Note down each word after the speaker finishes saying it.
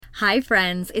Hi,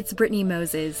 friends. It's Brittany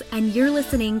Moses, and you're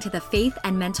listening to the Faith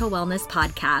and Mental Wellness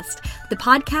Podcast, the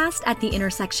podcast at the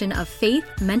intersection of faith,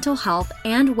 mental health,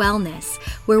 and wellness,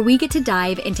 where we get to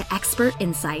dive into expert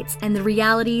insights and the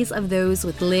realities of those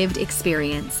with lived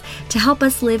experience to help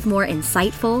us live more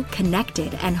insightful,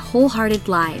 connected, and wholehearted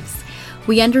lives.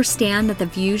 We understand that the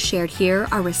views shared here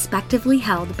are respectively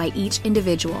held by each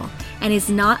individual and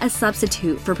is not a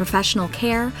substitute for professional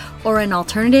care or an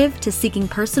alternative to seeking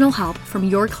personal help from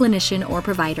your clinician or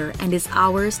provider, and is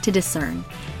ours to discern.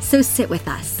 So sit with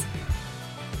us.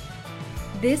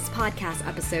 This podcast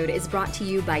episode is brought to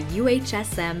you by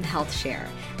UHSM HealthShare,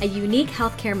 a unique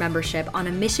healthcare membership on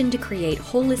a mission to create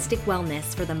holistic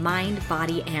wellness for the mind,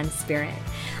 body, and spirit.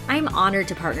 I'm honored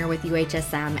to partner with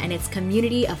UHSM and its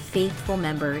community of faithful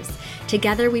members.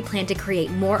 Together, we plan to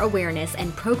create more awareness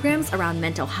and programs around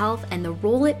mental health and the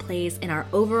role it plays in our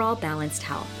overall balanced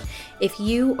health. If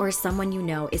you or someone you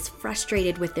know is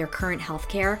frustrated with their current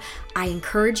healthcare, I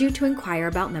encourage you to inquire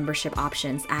about membership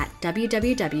options at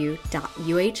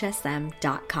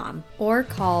www.uhsm.com or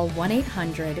call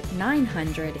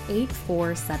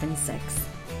 1-800-900-8476.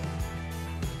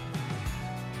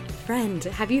 Friend,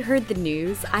 have you heard the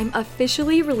news? I'm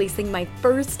officially releasing my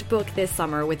first book this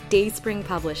summer with Dayspring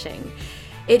Publishing.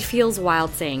 It feels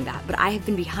wild saying that, but I have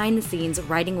been behind the scenes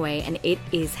writing away and it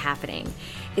is happening.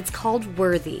 It's called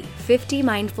Worthy, 50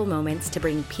 Mindful Moments to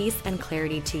Bring Peace and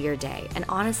Clarity to Your Day. And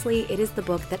honestly, it is the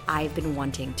book that I've been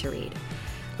wanting to read.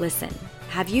 Listen,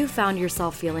 have you found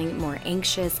yourself feeling more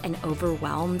anxious and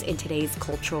overwhelmed in today's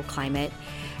cultural climate?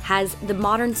 Has the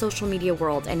modern social media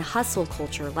world and hustle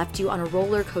culture left you on a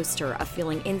roller coaster of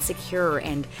feeling insecure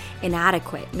and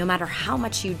inadequate no matter how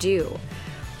much you do?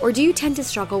 Or do you tend to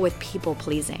struggle with people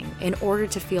pleasing in order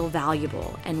to feel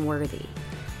valuable and worthy?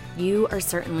 You are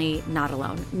certainly not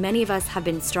alone. Many of us have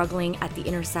been struggling at the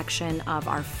intersection of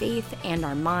our faith and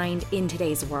our mind in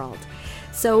today's world.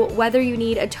 So whether you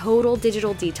need a total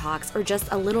digital detox or just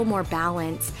a little more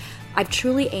balance, I've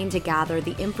truly aimed to gather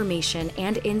the information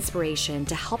and inspiration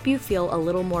to help you feel a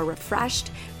little more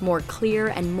refreshed, more clear,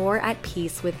 and more at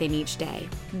peace within each day.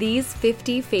 These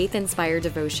 50 faith-inspired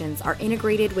devotions are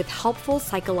integrated with helpful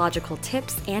psychological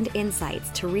tips and insights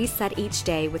to reset each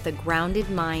day with a grounded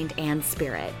mind and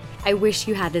spirit. I wish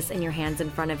you had this in your hands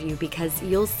in front of you because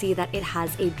you'll see that it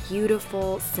has a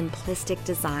beautiful, simplistic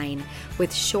design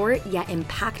with short yet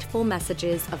impactful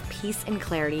messages of peace and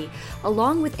clarity,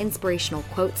 along with inspirational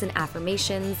quotes and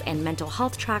affirmations and mental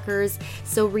health trackers,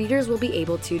 so readers will be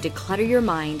able to declutter your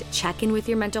mind, check in with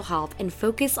your mental health, and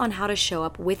focus on how to show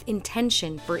up with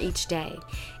intention for each day.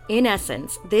 In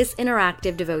essence, this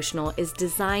interactive devotional is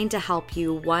designed to help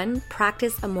you, 1,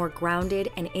 practice a more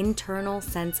grounded and internal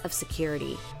sense of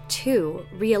security. 2,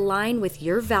 realign with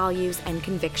your values and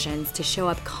convictions to show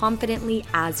up confidently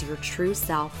as your true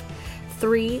self.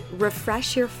 3,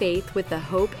 refresh your faith with the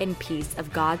hope and peace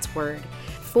of God's Word.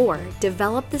 4,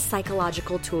 develop the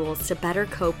psychological tools to better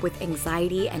cope with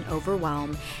anxiety and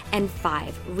overwhelm. And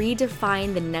 5,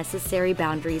 redefine the necessary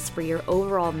boundaries for your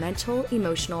overall mental,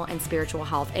 emotional, and spiritual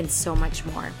health, and so much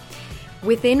more.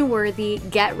 Within Worthy,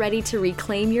 get ready to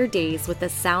reclaim your days with a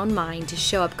sound mind to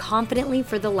show up confidently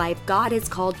for the life God has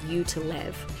called you to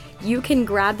live. You can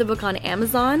grab the book on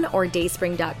Amazon or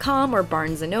dayspring.com or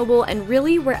Barnes & Noble and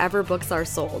really wherever books are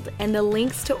sold. And the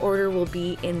links to order will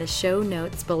be in the show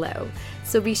notes below.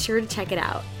 So be sure to check it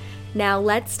out. Now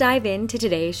let's dive into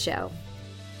today's show.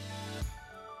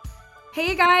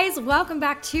 Hey guys, welcome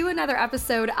back to another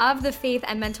episode of the Faith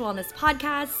and Mental Wellness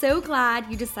Podcast. So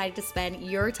glad you decided to spend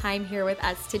your time here with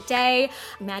us today.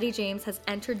 Mattie James has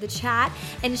entered the chat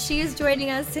and she is joining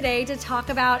us today to talk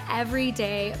about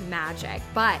everyday magic.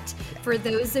 But for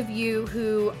those of you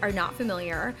who are not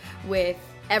familiar with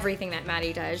everything that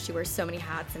Mattie does, she wears so many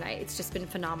hats and it's just been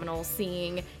phenomenal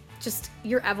seeing just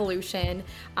your evolution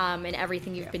and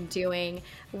everything you've been doing.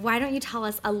 Why don't you tell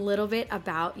us a little bit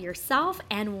about yourself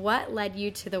and what led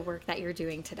you to the work that you're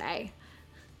doing today?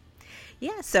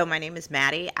 Yeah, so my name is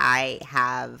Mattie. I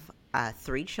have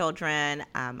 3 children.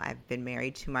 I've been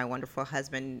married to my wonderful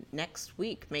husband. Next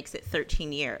week makes it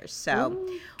 13 years. So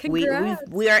we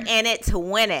are in it to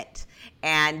win it.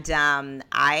 And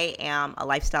I am a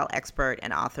lifestyle expert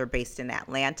and author based in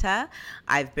Atlanta.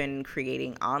 I've been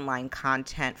creating online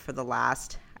content for the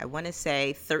last, I want to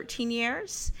say, 13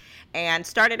 years. And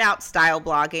started out style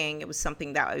blogging. It was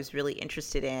something that I was really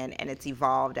interested in, and it's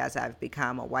evolved as I've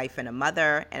become a wife and a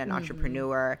mother and an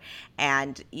entrepreneur.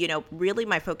 And, really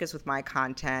my focus with my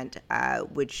content,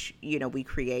 which, we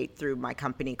create through my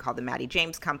company called the Mattie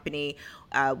James Company,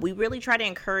 we really try to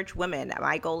encourage women.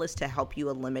 My goal is to help you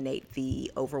eliminate the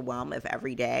overwhelm of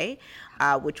every day.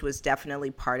 which was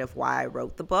definitely part of why I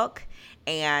wrote the book.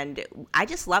 And I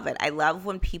just love it. I love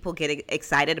when people get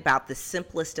excited about the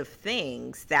simplest of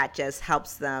things that just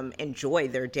helps them enjoy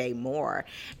their day more.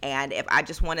 And if I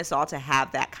just want us all to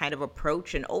have that kind of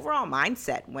approach and overall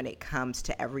mindset when it comes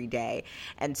to every day.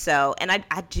 And so, and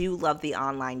I do love the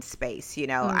online space. You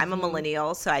know, I'm a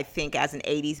millennial, so I think as an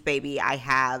 80s baby, I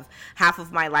have half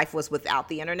of my life was without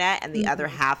the internet and the other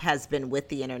half has been with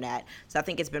the internet. So I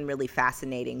think it's been really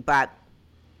fascinating. But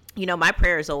you know, my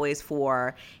prayer is always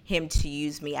for him to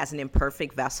use me as an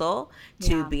imperfect vessel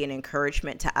to be an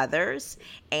encouragement to others.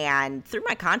 And through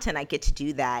my content, I get to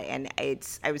do that. And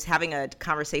I was having a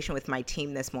conversation with my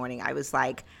team this morning. I was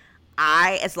like,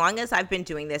 as long as I've been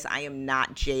doing this, I am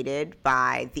not jaded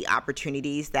by the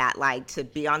opportunities that, like, to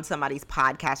be on somebody's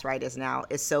podcast right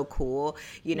is so cool.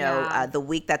 You know, the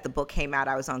week that the book came out,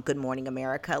 I was on Good Morning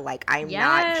America. Like, I'm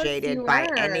not jaded by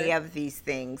any of these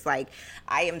things. Like,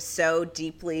 I am so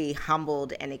deeply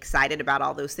humbled and excited about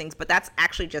all those things. But that's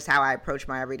actually just how I approach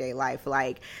my everyday life.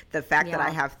 Like, the fact that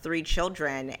I have 3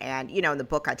 children, and, you know, in the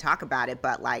book I talk about it,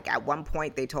 but, like, at one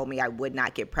point they told me I would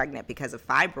not get pregnant because of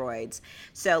fibroids.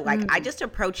 So, like, I just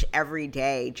approach every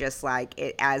day just like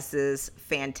it as this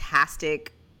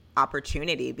fantastic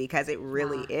opportunity, because it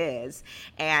really is.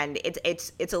 And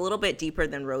it's a little bit deeper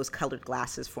than rose-colored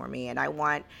glasses for me. And I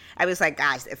was like,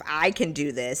 guys, if I can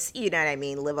do this, you know what I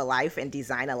mean, live a life and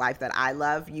design a life that I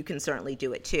love, you can certainly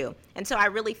do it too. And so I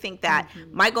really think that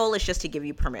my goal is just to give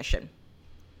you permission.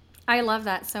 I love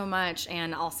that so much,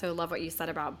 and also love what you said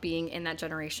about being in that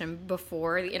generation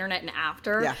before the internet and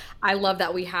after. Yeah. I love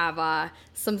that we have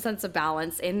some sense of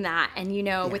balance in that. And, you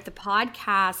know, with the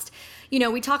podcast, you know,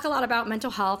 we talk a lot about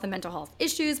mental health and mental health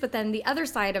issues, but then the other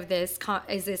side of this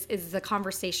is the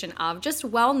conversation of just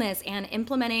wellness and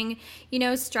implementing, you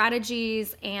know,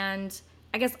 strategies and,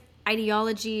 I guess,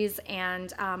 ideologies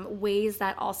and ways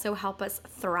that also help us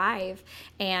thrive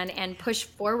and push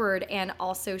forward, and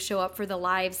also show up for the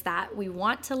lives that we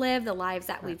want to live, the lives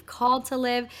that we've called to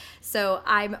live. So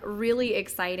I'm really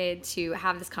excited to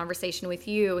have this conversation with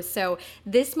you. So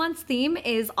this month's theme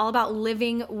is all about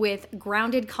living with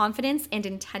grounded confidence and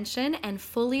intention and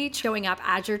fully showing up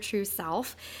as your true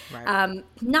self. Right.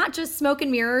 Not just smoke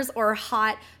and mirrors or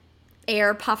hot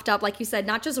air puffed up, like you said,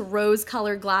 not just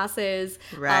rose-colored glasses,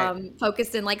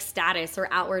 focused in like status or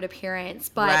outward appearance,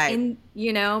 but in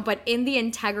the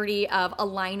integrity of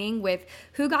aligning with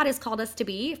who God has called us to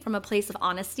be from a place of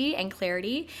honesty and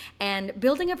clarity, and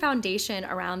building a foundation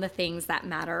around the things that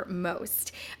matter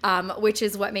most, which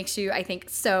is what makes you, I think,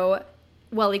 so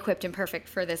well-equipped and perfect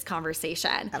for this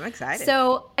conversation. I'm excited.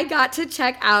 So I got to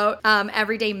check out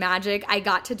Everyday Magic. I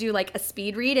got to do like a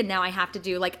speed read, and now I have to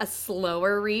do like a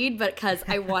slower read, but because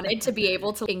I wanted to be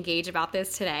able to engage about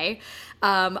this today.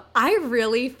 I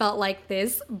really felt like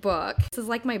this is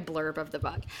like my blurb of the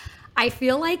book. I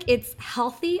feel like it's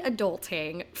healthy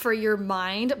adulting for your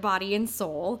mind, body, and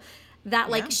soul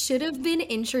that like should have been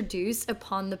introduced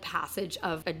upon the passage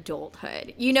of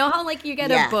adulthood. You know how like you get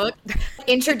a book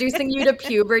introducing you to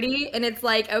puberty, and it's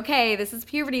like, okay, this is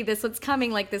puberty, this is what's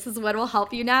coming, like this is what will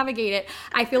help you navigate it.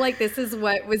 I feel like this is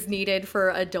what was needed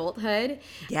for adulthood.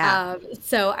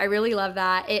 So I really love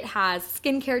that. It has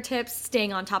skincare tips,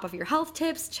 staying on top of your health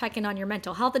tips, checking on your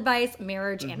mental health advice,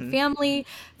 marriage and family,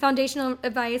 foundational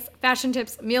advice, fashion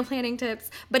tips, meal planning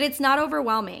tips, but it's not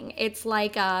overwhelming. It's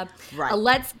like a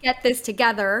let's get this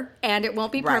together, and it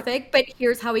won't be perfect, but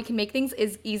here's how we can make things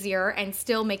is easier and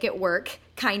still make it work,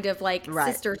 kind of like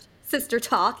sister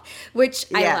talk, which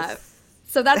I love.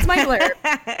 So that's my blurb.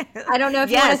 I don't know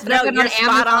if you want to throw it on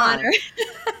Amazon.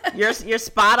 You're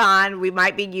spot on. We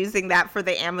might be using that for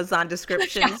the Amazon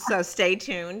description, so stay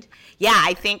tuned. Yeah,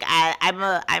 I think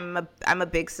I'm a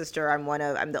big sister.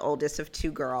 I'm the oldest of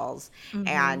 2 girls,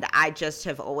 and I just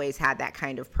have always had that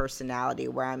kind of personality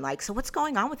where I'm like, so what's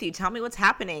going on with you? Tell me what's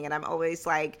happening. And I'm always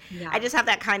like, I just have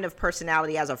that kind of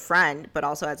personality as a friend, but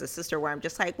also as a sister, where I'm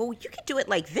just like, well, you can do it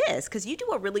like this because you do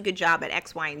a really good job at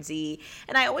X, Y, and Z.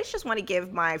 And I always just want to give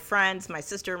my friends, my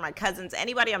sister, my cousins,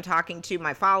 anybody I'm talking to,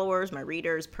 my followers, my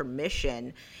readers,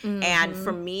 permission. And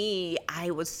for me,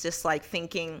 I was just like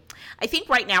thinking, I think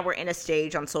right now we're in a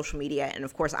stage on social media, and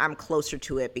of course I'm closer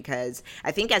to it because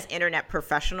I think as internet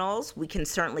professionals, we can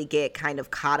certainly get kind of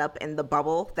caught up in the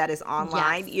bubble that is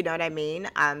online. You know what I mean?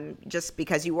 Just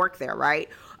because you work there, right?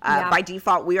 By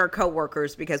default, we are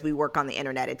coworkers because we work on the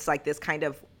internet. It's like this kind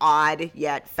of odd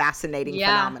yet fascinating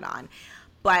phenomenon.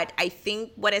 But I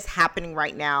think what is happening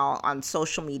right now on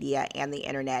social media and the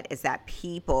internet is that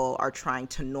people are trying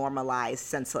to normalize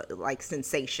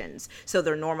sensations. So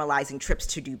they're normalizing trips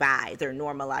to Dubai. They're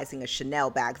normalizing a Chanel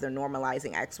bag. They're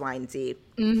normalizing X, Y, and Z.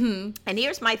 Mm-hmm. And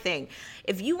here's my thing.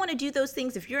 If you want to do those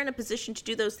things, if you're in a position to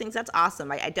do those things, that's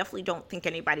awesome. I definitely don't think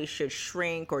anybody should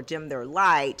shrink or dim their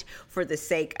light for the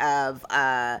sake of,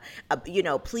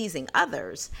 pleasing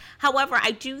others. However,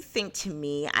 I do think, to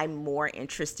me, I'm more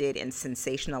interested in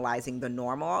sensationalizing the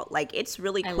normal. Like, it's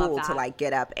really cool to like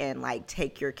get up and like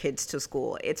take your kids to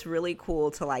school. It's really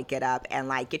cool to like get up and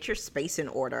like get your space in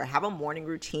order, have a morning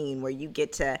routine where you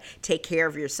get to take care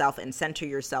of yourself and center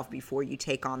yourself before you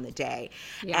take on the day.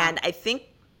 Yeah. And I think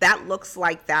that looks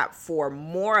like that for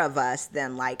more of us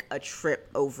than like a trip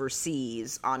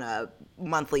overseas on a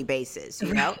monthly basis,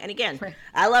 you know? And again,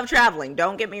 I love traveling,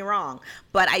 don't get me wrong.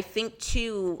 But I think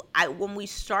too, when we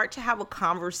start to have a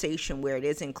conversation where it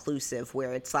is inclusive,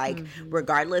 where it's like,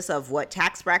 regardless of what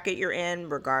tax bracket you're in,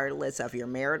 regardless of your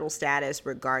marital status,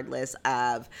 regardless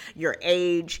of your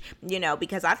age, you know,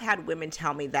 because I've had women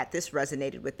tell me that this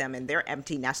resonated with them and they're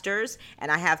empty nesters.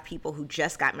 And I have people who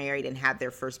just got married and had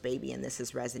their first baby and this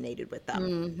has resonated with them.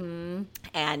 Mm-hmm.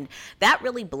 And that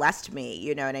really blessed me,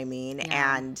 you know what I mean?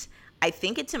 Yeah. And I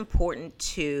think it's important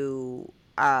to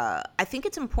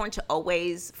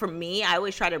always, for me, I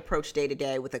always try to approach day to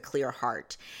day with a clear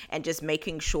heart and just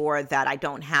making sure that I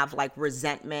don't have like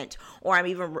resentment or I'm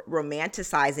even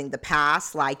romanticizing the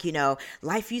past. Like, you know,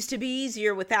 life used to be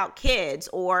easier without kids,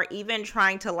 or even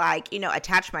trying to like, you know,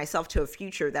 attach myself to a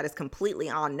future that is completely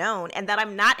unknown and that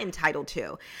I'm not entitled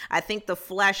to. I think the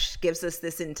flesh gives us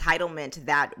this entitlement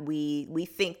that we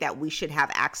think that we should have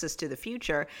access to the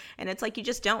future. And it's like, you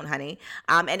just don't, honey.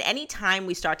 And anytime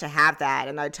we start to have that,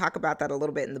 and I talk about that a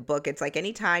little bit in the book, it's like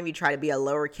anytime you try to be a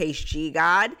lowercase g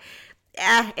God,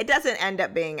 it doesn't end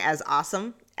up being as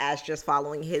awesome as just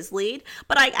following his lead.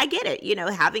 But I get it. You know,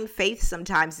 having faith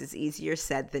sometimes is easier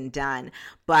said than done.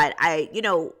 But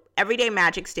Everyday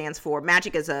Magic stands for,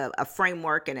 magic is a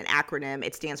framework and an acronym.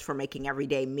 It stands for making every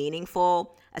day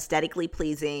meaningful, aesthetically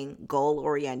pleasing,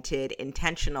 goal-oriented,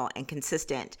 intentional, and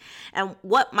consistent. And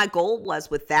what my goal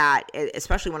was with that,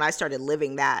 especially when I started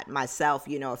living that myself,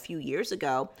 you know, a few years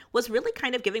ago, was really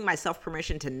kind of giving myself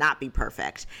permission to not be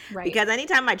perfect. Right. Because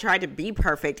anytime I tried to be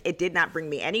perfect, it did not bring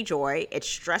me any joy. It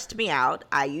stressed me out.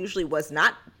 I usually was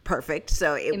not perfect,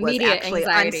 so it was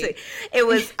actually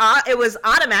it was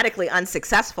automatically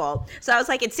unsuccessful. So I was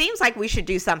like, it seems like we should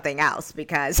do something else,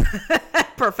 because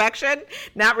perfection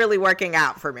not really working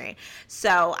out for me.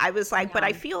 So I was like, but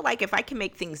I feel like if I can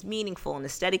make things meaningful and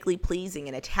aesthetically pleasing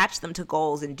and attach them to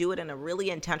goals and do it in a really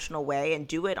intentional way and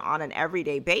do it on an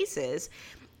everyday basis,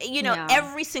 you know,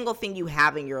 every single thing you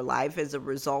have in your life is a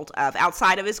result of,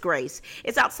 outside of his grace,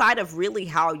 it's outside of really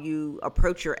how you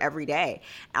approach your everyday.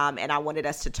 And I wanted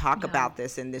us to talk about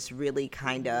this in this really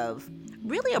kind of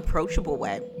really approachable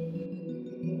way.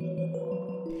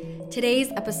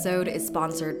 Today's episode is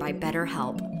sponsored by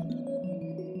BetterHelp.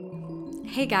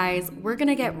 Hey guys, we're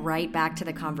gonna get right back to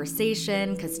the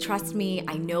conversation, because trust me,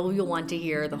 I know you'll want to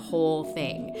hear the whole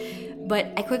thing.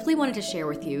 But I quickly wanted to share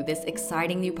with you this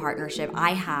exciting new partnership I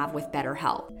have with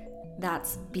BetterHelp.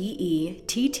 That's BetterHelp.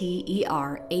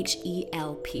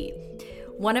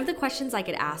 One of the questions I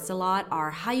get asked a lot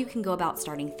are how you can go about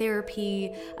starting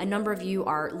therapy. A number of you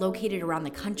are located around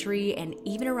the country and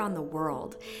even around the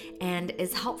world. And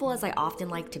as helpful as I often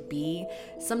like to be,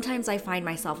 sometimes I find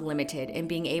myself limited in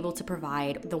being able to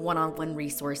provide the one-on-one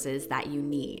resources that you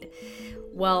need.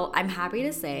 Well, I'm happy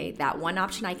to say that one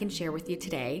option I can share with you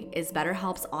today is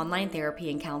BetterHelp's online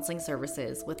therapy and counseling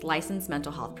services with licensed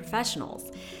mental health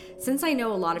professionals. Since I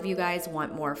know a lot of you guys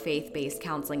want more faith-based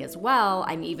counseling as well,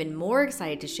 I'm even more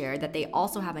excited to share that they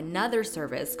also have another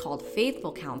service called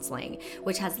Faithful Counseling,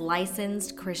 which has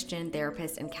licensed Christian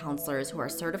therapists and counselors who are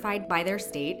certified by their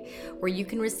state, where you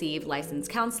can receive licensed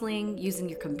counseling using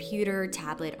your computer,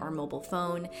 tablet, or mobile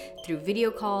phone through video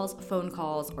calls, phone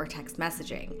calls, or text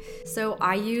messaging. So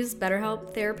I use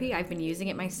BetterHelp Therapy. I've been using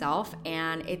it myself,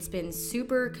 and it's been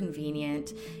super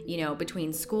convenient, you know,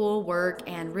 between school, work,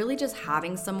 and really just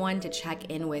having someone to check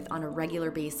in with on a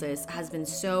regular basis has been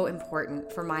so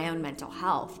important for my own mental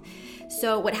health.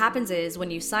 So what happens is when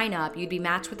you sign up, you'd be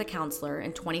matched with a counselor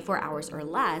in 24 hours or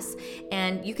less,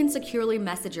 and you can securely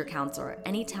message your counselor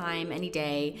anytime, any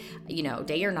day, you know,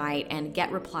 day or night, and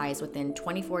get replies within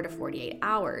 24 to 48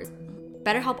 hours.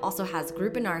 BetterHelp also has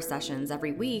group sessions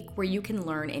every week where you can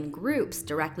learn in groups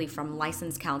directly from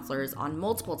licensed counselors on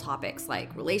multiple topics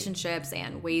like relationships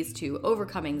and ways to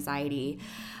overcome anxiety.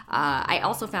 I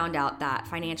also found out that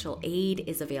financial aid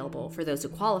is available for those who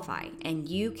qualify, and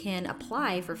you can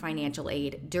apply for financial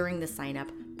aid during the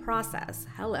sign-up process.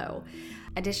 Hello.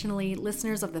 Additionally,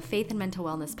 listeners of the Faith and Mental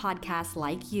Wellness podcast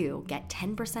like you get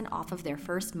 10% off of their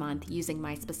first month using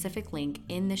my specific link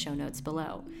in the show notes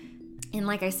below. And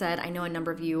like I said, I know a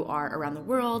number of you are around the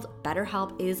world.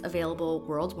 BetterHelp is available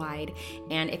worldwide.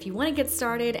 And if you want to get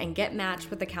started and get matched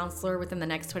with a counselor within the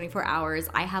next 24 hours,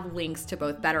 I have links to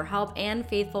both BetterHelp and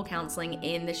Faithful Counseling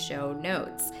in the show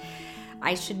notes.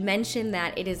 I should mention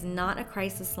that it is not a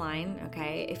crisis line,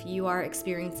 okay? If you are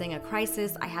experiencing a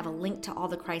crisis, I have a link to all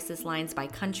the crisis lines by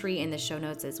country in the show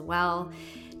notes as well.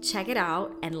 Check it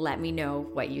out and let me know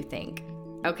what you think.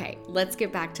 Okay, let's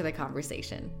get back to the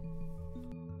conversation.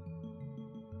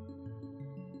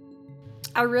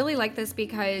 I really like this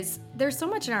because there's so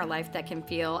much in our life that can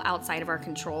feel outside of our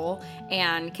control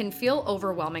and can feel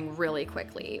overwhelming really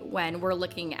quickly when we're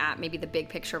looking at maybe the big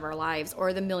picture of our lives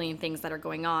or the million things that are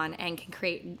going on and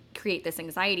can create this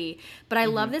anxiety. But I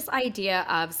love this idea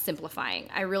of simplifying.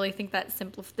 I really think that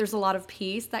there's a lot of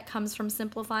peace that comes from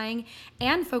simplifying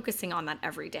and focusing on that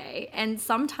every day. And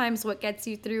sometimes what gets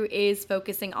you through is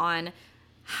focusing on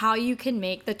how you can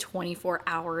make the 24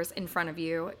 hours in front of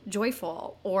you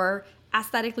joyful or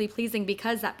aesthetically pleasing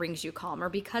because that brings you calm or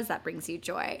because that brings you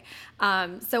joy.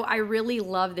 So I really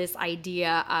love this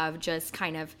idea of just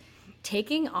kind of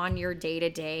taking on your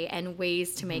day-to-day and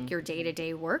ways to make your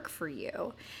day-to-day work for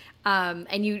you.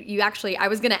 And you actually, I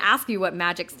was going to ask you what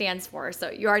MAGIC stands for. So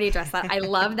you already addressed that. I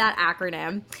love that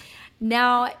acronym.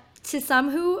 Now, to some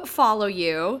who follow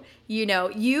you, you know,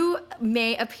 you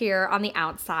may appear on the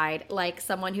outside like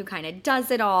someone who kind of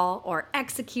does it all or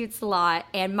executes a lot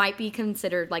and might be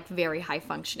considered like very high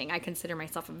functioning. I consider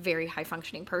myself a very high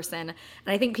functioning person. And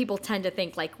I think people tend to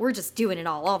think like we're just doing it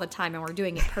all the time and we're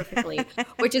doing it perfectly,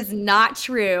 which is not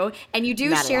true. And you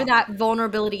do share that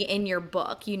vulnerability in your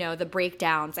book, you know, the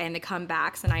breakdowns and the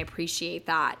comebacks. And I appreciate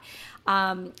that.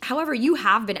 However, you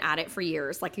have been at it for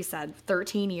years, like you said,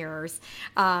 13 years.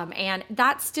 And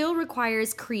that still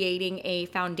requires creating a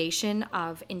foundation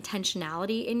of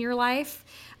intentionality in your life,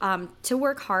 to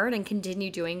work hard and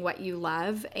continue doing what you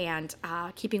love and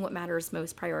keeping what matters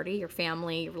most priority, your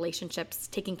family, relationships,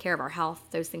 taking care of our health,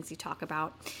 those things you talk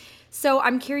about. So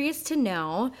I'm curious to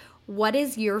know, what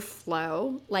is your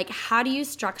flow? Like, how do you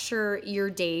structure your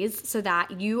days so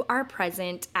that you are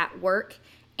present at work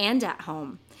and at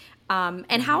home?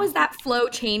 And how has that flow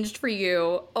changed for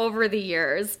you over the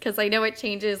years? Because I know it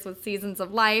changes with seasons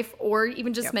of life or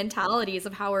even just mentalities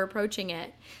of how we're approaching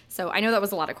it. So I know that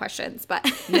was a lot of questions, but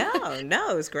No,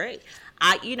 it was great.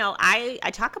 I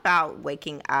talk about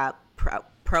waking up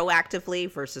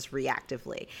proactively versus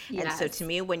reactively. Yes. And so to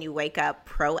me, when you wake up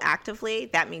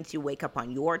proactively, that means you wake up on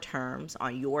your terms,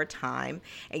 on your time,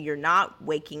 and you're not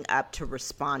waking up to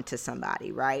respond to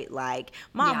somebody, right? Like,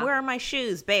 Mom, where are my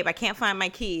shoes? Babe, I can't find my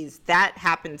keys. That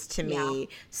happens to me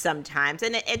sometimes.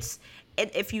 And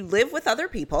if you live with other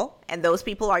people and those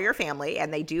people are your family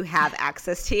and they do have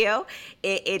access to you,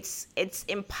 it's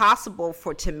impossible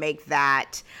to make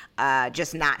that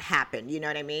just not happen. You know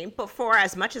what I mean? But for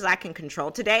as much as I can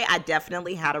control today, I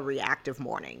definitely had a reactive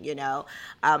morning. You know,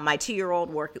 my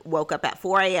 2-year-old woke up at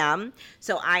 4 a.m.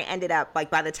 So I ended up, like,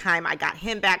 by the time I got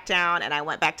him back down and I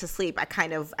went back to sleep, I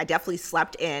definitely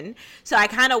slept in. So I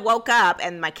kind of woke up,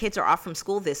 and my kids are off from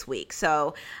school this week.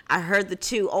 So I heard the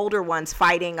 2 older ones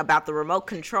fighting about the remote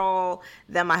control.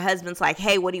 Then my husband's like,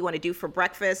 hey, what do you want to do for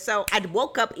breakfast? So I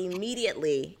woke up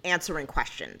immediately answering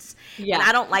questions. Yeah. And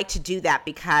I don't like to do that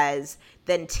because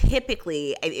then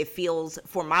typically it feels,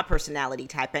 for my personality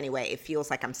type anyway, it feels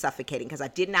like I'm suffocating because I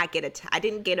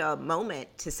didn't get a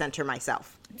moment to center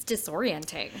myself. It's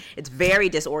disorienting. It's very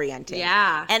disorienting.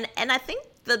 Yeah. And I think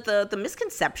the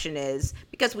misconception is,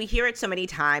 because we hear it so many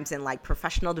times in like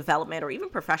professional development or even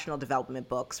professional development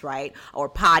books, right? Or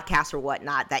podcasts or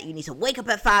whatnot, that you need to wake up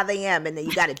at 5 a.m. and then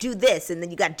you got to do this and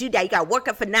then you got to do that. You got to work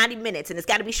up for 90 minutes and it's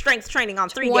got to be strength training on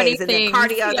 3 days and then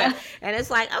cardio. Yeah. And it's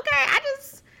like, okay,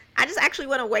 I just actually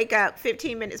want to wake up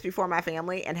 15 minutes before my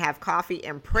family and have coffee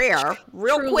and prayer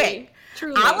real quick.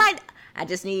 Truly. I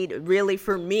just need, really,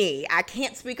 for me, I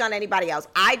can't speak on anybody else.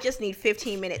 I just need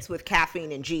 15 minutes with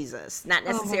caffeine and Jesus, not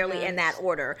necessarily in that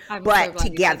order, but so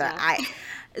together.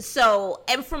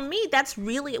 And for me, that's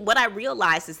really what I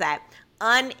realized, is that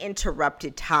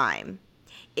uninterrupted time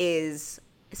is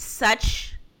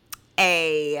such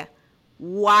a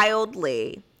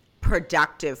wildly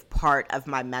productive part of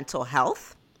my mental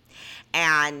health.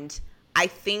 And I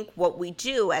think what we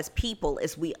do as people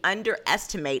is we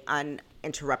underestimate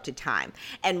uninterrupted time.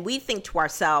 And we think to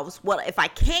ourselves, well, if I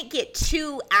can't get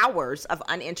 2 hours of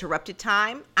uninterrupted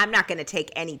time, I'm not going to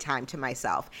take any time to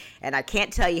myself. And I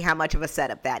can't tell you how much of a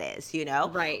setup that is, you know?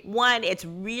 Right. One, it's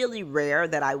really rare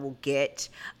that I will get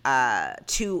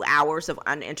 2 hours of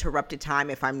uninterrupted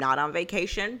time if I'm not on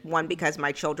vacation. One, because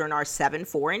my children are 7,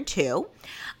 4, and 2.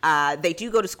 They do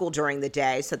go to school during the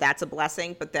day, so that's a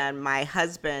blessing. But then my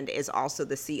husband is also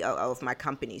the COO of my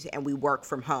company, and we work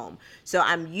from home. So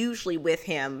I'm usually with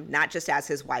him, not just as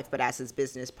his wife, but as his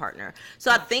business partner.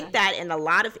 So I think that in a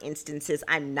lot of instances,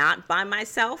 I'm not by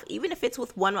myself, even if it's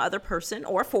with one other person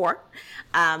or 4.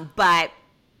 But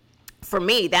for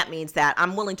me, that means that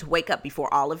I'm willing to wake up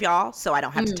before all of y'all so I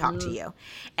don't have to talk to you.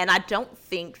 And I don't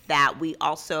think that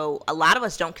a lot of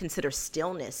us don't consider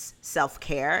stillness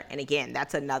self-care. And again,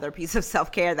 that's another piece of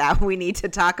self-care that we need to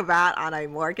talk about on a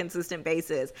more consistent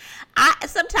basis.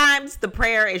 Sometimes the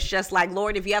prayer is just like,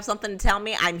 Lord, if you have something to tell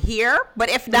me, I'm here. But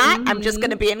if not, I'm just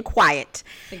going to be in quiet.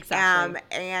 Exactly.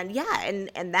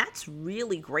 And that's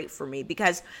really great for me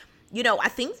because I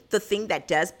think the thing that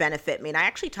does benefit me, and I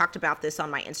actually talked about this on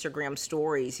my Instagram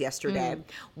stories yesterday,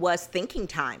 was thinking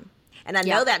time. And I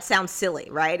know that sounds silly,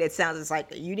 right? It sounds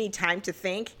like you need time to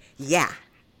think. Yeah.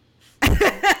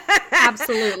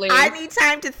 Absolutely. I need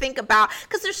time to think about,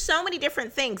 because there's so many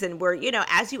different things. And we're,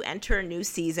 as you enter a new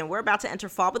season, we're about to enter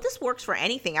fall, but this works for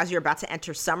anything as you're about to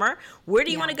enter summer. Where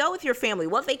do you want to go with your family?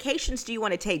 What vacations do you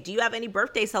want to take? Do you have any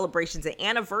birthday celebrations, an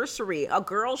anniversary, a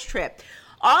girls' trip?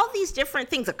 All these different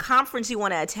things, a conference you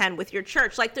want to attend with your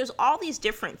church. Like there's all these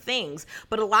different things,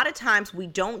 but a lot of times we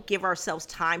don't give ourselves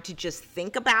time to just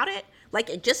think about it. Like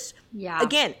it just,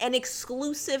 again, an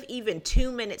exclusive even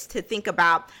 2 minutes to think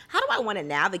about how do I want to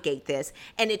navigate this?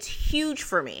 And it's huge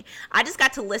for me. I just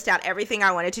got to list out everything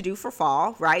I wanted to do for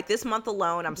fall, right? This month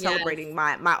alone, I'm celebrating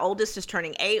my oldest is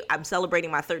turning 8. I'm celebrating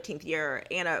my 13th year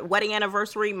wedding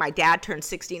anniversary. My dad turned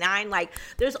 69. Like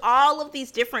there's all of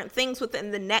these different things within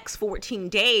the next 14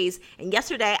 days. And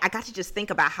yesterday I got to just think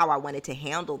about how I wanted to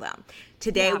handle them.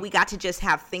 Today we got to just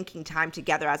have thinking time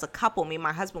together as a couple. Me and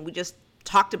my husband, we just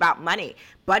talked about money.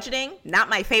 Budgeting, not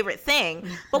my favorite thing,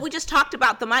 but we just talked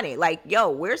about the money. Like,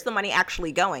 where's the money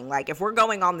actually going? Like, if we're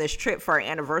going on this trip for our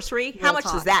anniversary, how much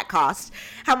does that cost?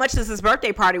 How much does this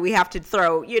birthday party we have to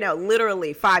throw,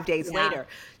 literally 5 days later?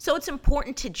 So it's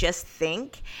important to just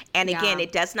think. And again,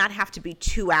 it does not have to be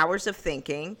 2 hours of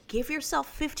thinking. Give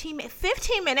yourself 15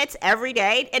 minutes every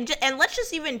day. And let's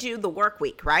just even do the work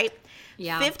week, right?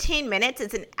 15 minutes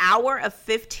is an hour of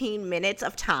 15 minutes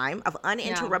of time, of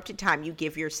uninterrupted time you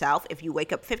give yourself if you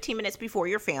wake up 15 minutes before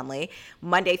your family,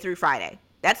 Monday through Friday.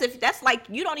 That's like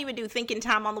you don't even do thinking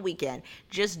time on the weekend.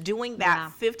 Just doing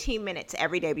that 15 minutes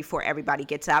every day before everybody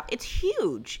gets up. It's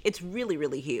huge. It's really,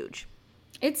 really huge.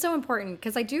 It's so important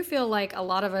because I do feel like a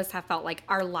lot of us have felt like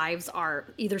our lives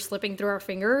are either slipping through our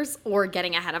fingers or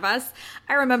getting ahead of us.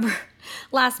 I remember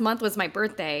last month was my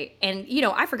birthday and,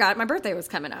 I forgot my birthday was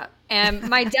coming up. And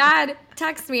my dad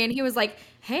texted me and he was like,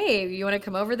 hey, you want to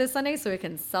come over this Sunday so we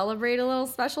can celebrate a little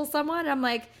special someone? And I'm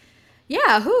like,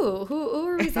 yeah, who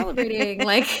are we celebrating?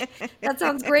 Like, that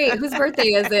sounds great. Whose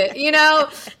birthday is it?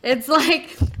 It's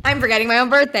like, I'm forgetting my own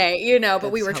birthday, but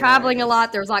we were traveling a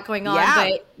lot. There was a lot going on,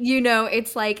 but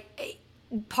it's like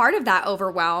part of that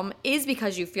overwhelm is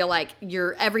because you feel like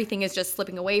everything is just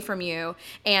slipping away from you.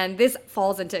 And this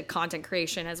falls into content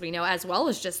creation, as we know, as well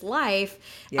as just life.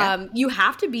 Yeah. You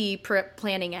have to be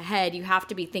planning ahead. You have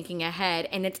to be thinking ahead.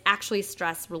 And it's actually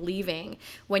stress relieving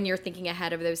when you're thinking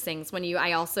ahead of those things.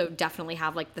 I also definitely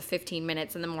have like the 15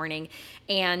 minutes in the morning.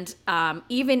 And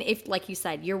even if, like you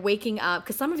said, you're waking up,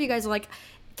 because some of you guys are like,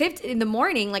 in the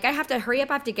morning, like I have to hurry up,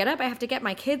 I have to get up, I have to get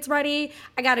my kids ready,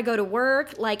 I got to go to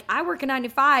work. Like I work a 9 to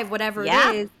 5, whatever it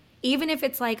is. Even if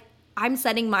it's like I'm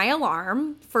setting my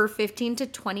alarm for 15 to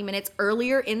 20 minutes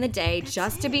earlier in the day,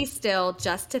 just to be still,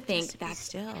 just to think.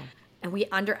 And we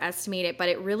underestimate it, but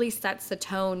it really sets the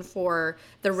tone for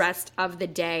the rest of the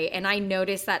day. And I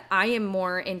notice that I am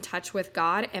more in touch with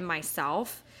God and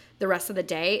myself the rest of the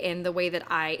day in the way that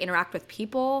I interact with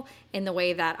people, in the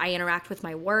way that I interact with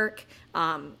my work,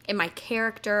 in my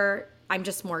character. I'm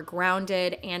just more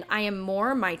grounded and I am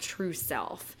more my true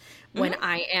self when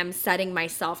I am setting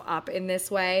myself up in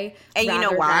this way. And you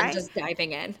know why? Than just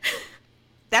diving in.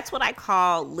 that's what I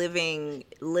call living.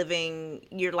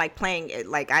 You're like playing,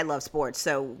 like I love sports.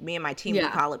 So me and my team, we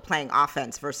call it playing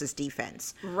offense versus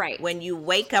defense. Right. When you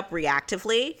wake up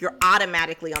reactively, you're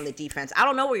automatically on the defense. I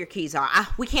don't know where your keys are.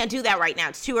 We can't do that right now.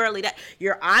 It's too early.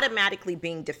 You're automatically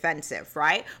being defensive,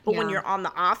 right? But when you're on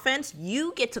the offense,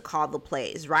 you get to call the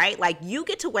plays, right? Like you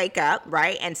get to wake up,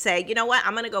 right? And say, you know what?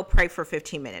 I'm going to go pray for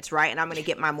 15 minutes, right? And I'm going to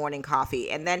get my morning coffee.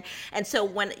 And so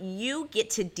when you get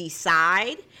to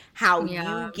decide how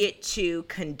you get to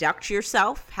conduct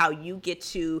yourself, how you get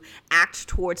to act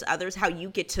towards others, how you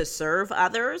get to serve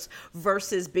others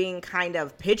versus being kind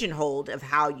of pigeonholed of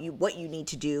what you need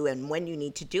to do and when you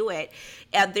need to do it,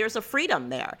 there's a freedom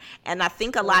there. And I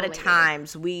think a lot of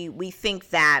times we think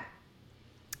that,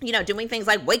 you know, doing things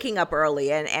like waking up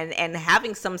early and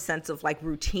having some sense of like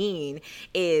routine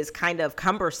is kind of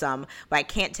cumbersome, but I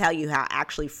can't tell you how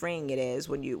actually freeing it is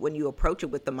when you approach it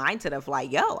with the mindset of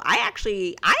like, yo, I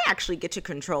actually get to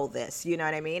control this. You know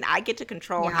what I mean? I get to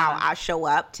control how I show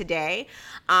up today.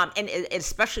 And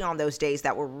especially on those days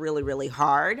that were really, really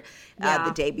hard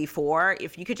the day before,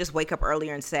 if you could just wake up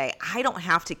earlier and say, I don't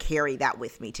have to carry that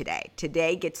with me today.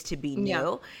 Today gets to be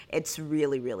new. It's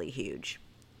really, really huge.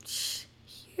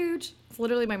 Huge. It's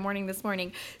literally my morning this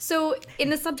morning. So in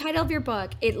the subtitle of your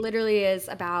book, it literally is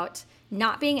about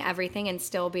not being everything and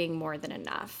still being more than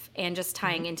enough, and just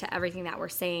tying into everything that we're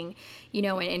saying, you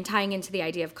know, and tying into the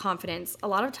idea of confidence. A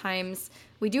lot of times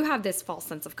we do have this false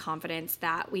sense of confidence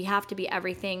that we have to be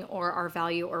everything, or our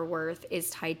value or worth is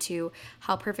tied to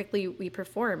how perfectly we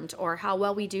performed or how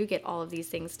well we do get all of these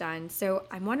things done. So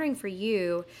I'm wondering for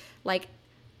you, like,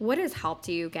 what has helped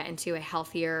you get into a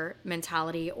healthier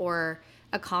mentality or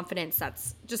a confidence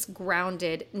that's just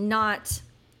grounded, not,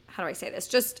 how do I say this,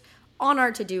 just on our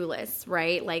to-do list,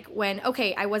 right? Like when,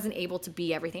 okay, I wasn't able to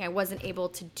be everything, I wasn't able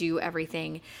to do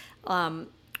everything.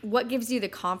 What gives you the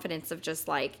confidence of just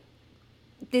like,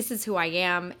 this is who I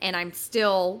am and I'm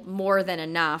still more than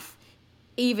enough,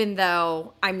 even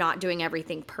though I'm not doing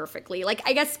everything perfectly? Like,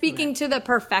 I guess speaking to the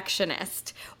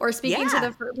perfectionist, or speaking to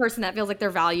the person that feels like their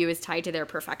value is tied to their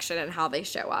perfection and how they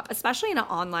show up, especially in an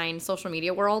online social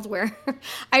media world where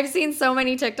I've seen so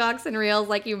many TikToks and reels,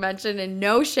 like you mentioned, and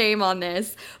no shame on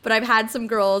this, but I've had some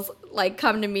girls like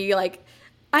come to me like,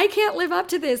 I can't live up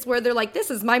to this, where they're like, this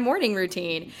is my morning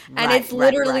routine. And it's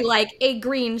literally like a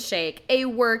green shake, a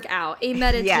workout, a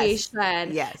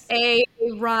meditation, a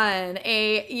run,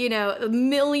 a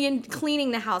million,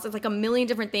 cleaning the house. It's like a million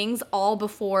different things all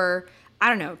before, I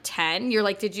don't know, 10. You're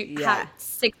like, did you have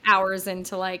 6 hours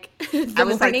into like the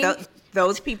morning? Like,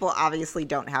 those people obviously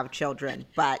don't have children,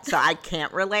 but so I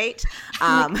can't relate.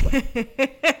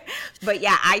 But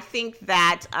yeah, I think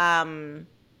that,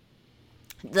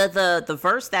 the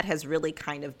verse that has really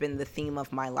kind of been the theme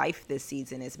of my life this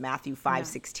season is Matthew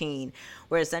 5:16,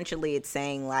 where essentially it's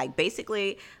saying, like,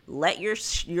 basically let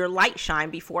your light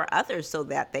shine before others so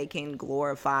that they can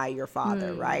glorify your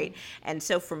Father, right? And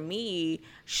so for me,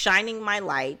 shining my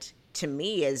light, to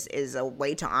me, is a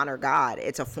way to honor God.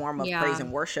 It's a form of praise and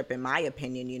worship, in my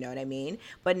opinion, you know what I mean?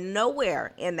 But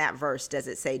nowhere in that verse does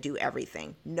it say do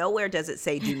everything. Nowhere does it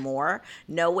say do more.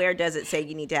 Nowhere does it say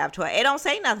you need to have 12. It don't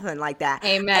say nothing like that.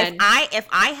 Amen. If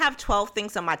I have 12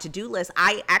 things on my to-do list,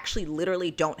 I actually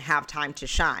literally don't have time to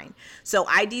shine. So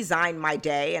I design my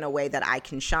day in a way that I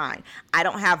can shine. I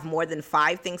don't have more than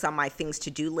 5 things on my things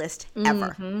to-do list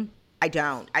ever. I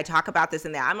don't. I talk about this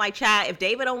in there. I'm like, Chad, if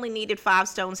David only needed 5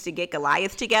 stones to get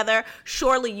Goliath together,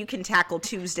 surely you can tackle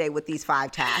Tuesday with these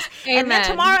 5 tasks. Amen. And then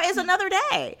tomorrow is another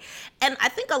day. And I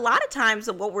think a lot of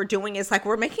times what we're doing is like,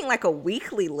 we're making like a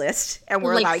weekly list, and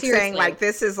we're like saying like,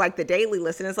 this is like the daily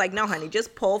list. And it's like, no, honey,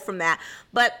 just pull from that.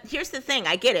 But here's the thing.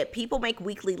 I get it. People make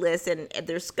weekly lists, and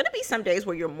there's going to be some days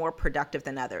where you're more productive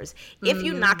than others. If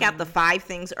you knock out the 5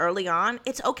 things early on,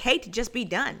 it's okay to just be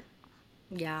done.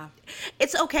 Yeah.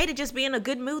 It's okay to just be in a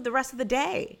good mood the rest of the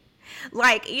day.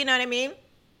 Like, you know what I mean?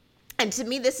 And to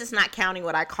me, this is not counting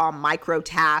what I call micro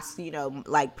tasks, you know,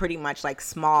 like pretty much like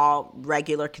small,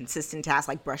 regular, consistent tasks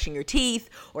like brushing your teeth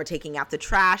or taking out the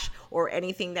trash or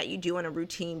anything that you do on a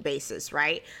routine basis,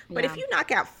 right? But if you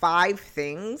knock out 5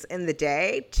 things in the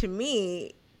day, to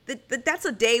me, that's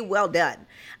a day well done.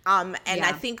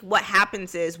 I think what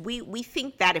happens is we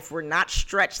think that if we're not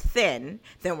stretched thin,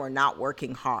 then we're not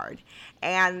working hard.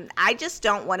 And I just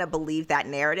don't want to believe that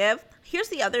narrative. Here's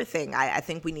the other thing I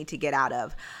think we need to get out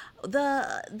of.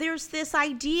 there's this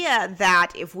idea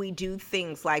that if we do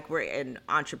things like we're in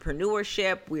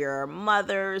entrepreneurship, we're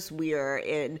mothers, we're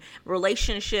in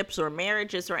relationships or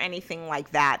marriages or anything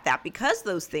like that, that because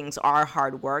those things are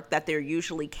hard work, that they're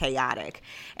usually chaotic.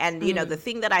 And, you know, the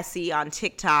thing that I see on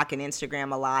TikTok and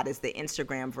Instagram a lot is the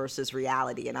Instagram versus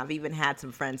reality. And I've even had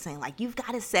some friends saying, like, you've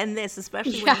got to send this,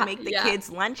 especially when you make the kids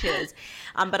lunches.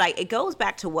 But it goes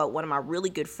back to what one of my really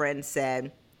good friends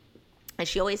said. And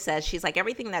she always says, she's like,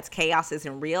 everything that's chaos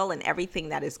isn't real and everything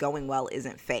that is going well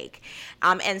isn't fake.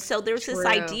 And so there's this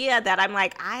idea that I'm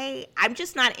like, I'm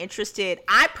just not interested.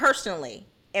 I personally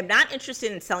am not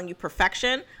interested in selling you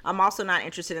perfection. I'm also not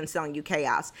interested in selling you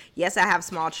chaos. Yes, I have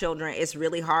small children. It's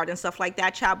really hard and stuff like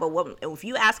that, child. But if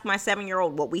you ask my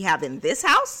 7-year-old what we have in this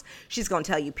house, she's going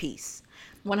to tell you peace.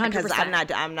 100%.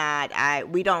 Because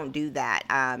we don't do that.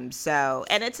 And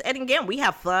again, we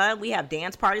have fun. We have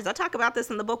dance parties. I talk about this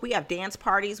in the book. We have dance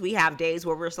parties. We have days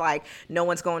where we're like, no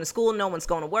one's going to school. No one's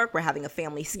going to work. We're having a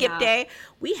family skip day.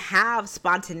 We have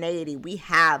spontaneity. We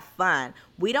have fun.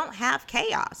 We don't have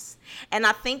chaos. And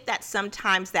I think that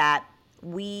sometimes that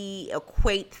we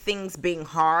equate things being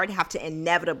hard have to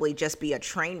inevitably just be a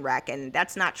train wreck. And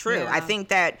that's not true. I think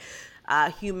that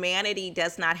humanity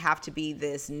does not have to be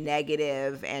this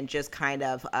negative and just kind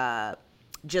of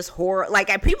just horror.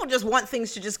 Like, people just want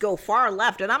things to just go far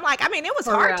left. And I'm like, I mean, it was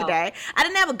hard today. I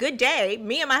didn't have a good day.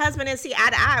 Me and my husband didn't see eye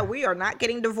to eye. We are not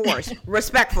getting divorced,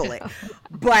 respectfully.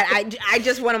 But I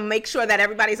just want to make sure that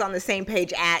everybody's on the same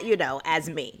page as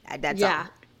me. That's all.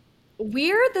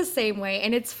 We're the same way.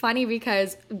 And it's funny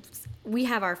because we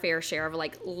have our fair share of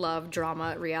like love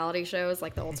drama reality shows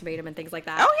like The Ultimatum and things like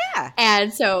that. Oh yeah.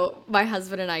 And so my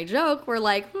husband and I joke, we're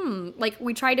like, like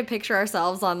we try to picture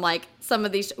ourselves on like some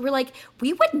of these. We're like,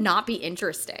 we would not be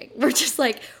interesting. We're just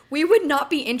like, we would not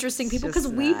be interesting people because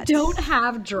we don't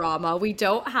have drama. We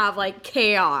don't have like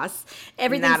chaos.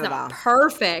 Everything's not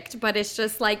perfect, but it's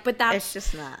just like, it's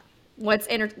just not.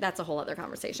 That's a whole other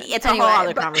conversation. It's a whole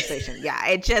other conversation. Yeah.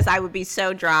 I would be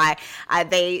so dry.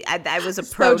 I was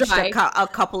approached a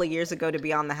couple of years ago to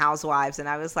be on The Housewives. And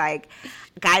I was like,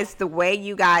 guys, the way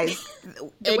your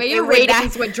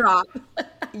ratings would drop.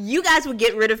 You guys would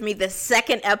get rid of me the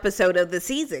second episode of the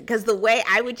season. Because the way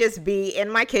I would just be in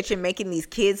my kitchen making these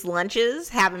kids' lunches,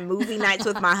 having movie nights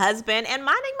with my husband, and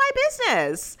minding my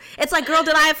business. It's like, girl,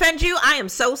 did I offend you? I am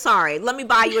so sorry. Let me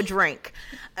buy you a drink.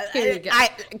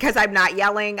 Because I'm not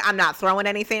yelling. I'm not throwing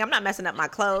anything. I'm not messing up my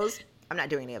clothes. I'm not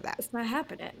doing any of that. It's not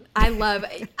happening. I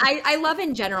love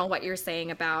in general what you're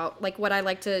saying about like what I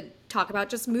like to talk about,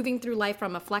 just moving through life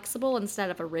from a flexible instead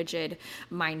of a rigid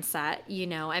mindset,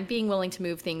 and being willing to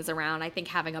move things around. I think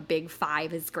having a big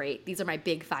 5 is great. These are my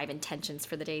big 5 intentions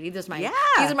for the day. These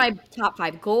are my top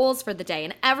 5 goals for the day,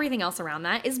 and everything else around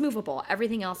that is movable.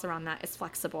 Everything else around that is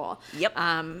flexible. Yep.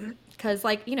 Because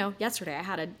yesterday I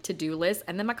had a to-do list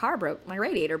and then my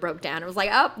radiator broke down. It was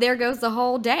like, oh, there goes the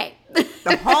whole day.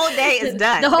 The whole day is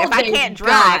done. If I can't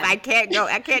drive, I can't go.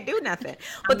 I can't do nothing.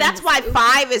 But that's why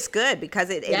 5 is good, because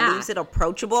it leaves it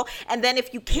approachable. And then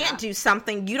if you can't do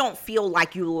something, you don't feel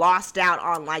like you lost out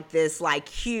on like this like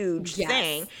huge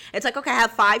thing. It's like, okay, I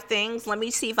have 5 things. Let me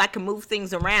see if I can move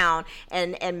things around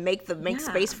and make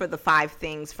space for the 5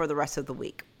 things for the rest of the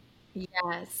week.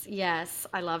 Yes,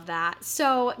 I love that.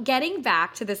 So getting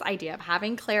back to this idea of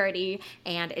having clarity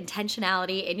and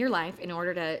intentionality in your life in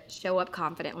order to show up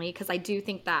confidently, because I do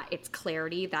think that it's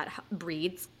clarity that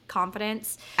breeds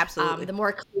confidence. Absolutely. The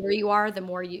more clear you are, the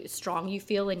more strong you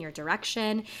feel in your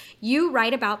direction. You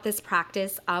write about this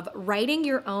practice of writing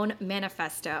your own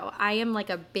manifesto. I am like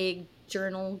a big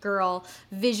journal girl,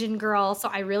 vision girl, so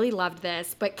I really loved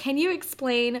this. But can you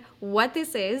explain what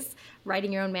this is,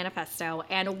 writing your own manifesto,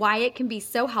 and why it can be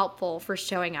so helpful for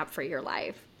showing up for your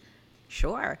life?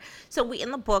 Sure. So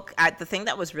in the book, the thing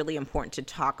that was really important to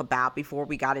talk about before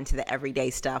we got into the everyday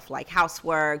stuff like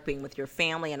housework, being with your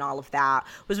family and all of that,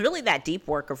 was really that deep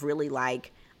work of really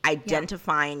like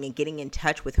identifying and getting in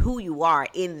touch with who you are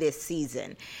in this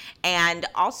season. And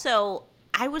also,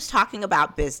 I was talking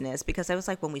about business because I was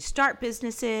like, when we start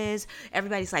businesses,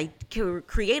 everybody's like,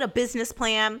 create a business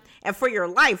plan. And for your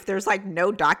life, there's like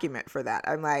no document for that.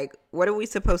 I'm like, what are we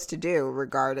supposed to do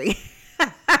regarding?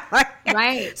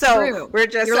 Right. So true. We're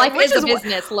just your life is a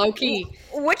business, low key.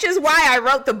 Which is why I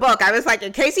wrote the book. I was like,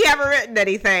 in case you haven't written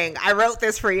anything, I wrote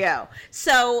this for you.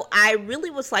 So I really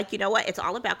was like, you know what? It's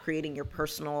all about creating your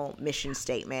personal mission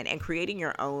statement and creating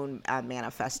your own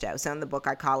manifesto. So in the book,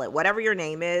 I call it whatever your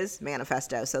name is,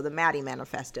 manifesto. So the Mattie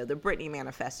manifesto, the Brittany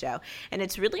manifesto, and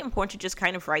it's really important to just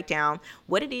kind of write down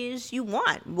what it is you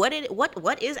want, what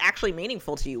is actually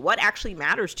meaningful to you, what actually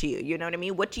matters to you. You know what I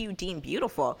mean? What do you deem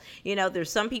beautiful?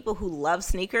 There's some people people who love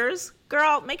sneakers,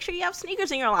 girl, make sure you have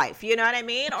sneakers in your life. You know what I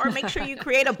mean? Or make sure you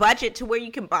create a budget to where you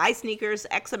can buy sneakers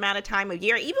X amount of time a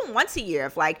year, even once a year.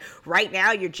 If like right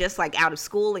now you're just like out of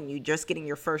school and you're just getting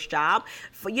your first job,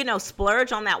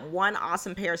 splurge on that one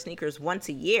awesome pair of sneakers once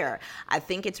a year. I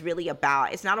think it's really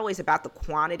it's not always about the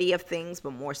quantity of things,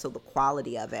 but more so the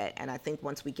quality of it. And I think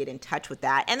once we get in touch with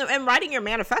that and writing your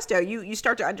manifesto, you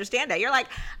start to understand that. You're like,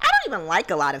 I don't even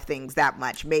like a lot of things that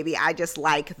much. Maybe I just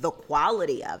like the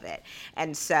quality of it.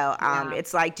 And so,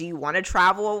 it's like, do you want to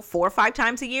travel 4 or 5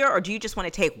 times a year, or do you just want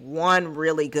to take one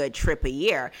really good trip a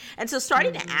year? And so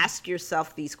starting to ask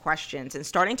yourself these questions and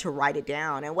starting to write it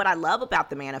down. And what I love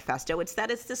about the manifesto, it's that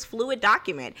it's this fluid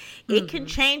document. It can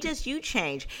change as you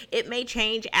change. It may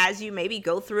change as you maybe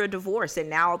go through a divorce and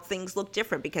now things look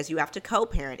different because you have to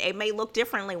co-parent. It may look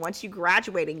differently once you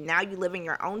graduate and now you live in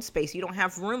your own space. You don't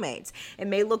have roommates. It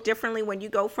may look differently when you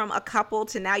go from a couple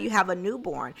to now you have a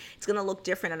newborn. It's going to look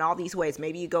different in all these ways.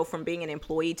 Maybe you go from being an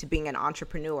employee to being an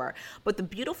entrepreneur. But the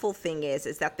beautiful thing is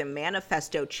that the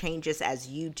manifesto changes as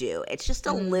you do. It's just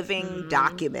a living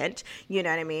document, you know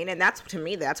what I mean? And that's, to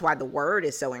me, that's why the word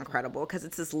is so incredible, because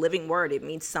it's this living word. It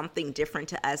means something different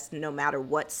to us no matter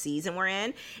what season we're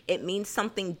in. It means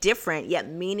something different yet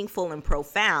meaningful and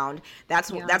profound.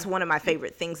 That's one of my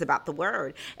favorite things about the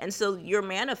word. And so your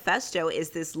manifesto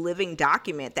is this living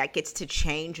document that gets to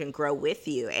change and grow with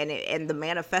you. And the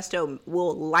manifesto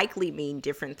will likely mean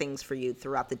different things for you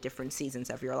throughout the different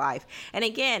seasons of your life. And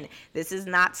again, this is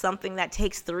not something that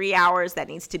takes 3 hours, that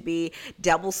needs to be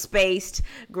double spaced,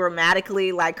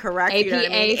 grammatically like correct. APA you know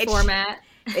what I mean? format.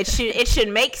 It should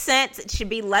make sense. It should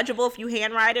be legible if you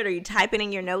handwrite it or you type it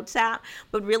in your notes app.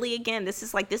 But really, again, this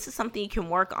is something you can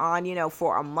work on,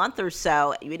 for a month or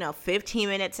so, 15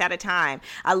 minutes at a time.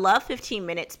 I love 15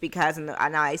 minutes because, and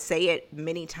I say it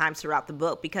many times throughout the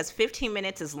book, because 15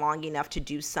 minutes is long enough to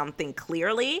do something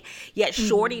clearly, yet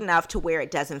short enough to where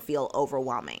it doesn't feel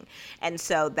overwhelming. And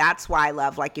so that's why I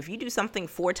love, if you do something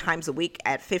 4 times a week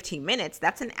at 15 minutes,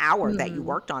 that's an hour that you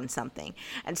worked on something.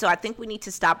 And so I think we need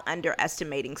to stop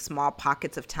underestimating small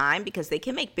pockets of time, because they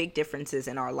can make big differences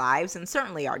in our lives and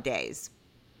certainly our days.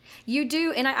 You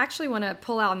do, and I actually want to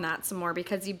pull out on that some more,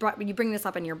 because you bring this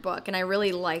up in your book, and I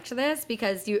really liked this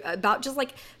because about just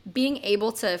being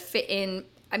able to fit in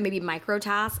maybe micro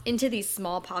tasks into these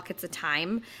small pockets of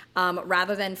time,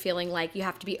 rather than feeling like you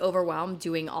have to be overwhelmed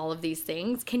doing all of these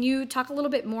things. Can you talk a little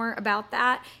bit more about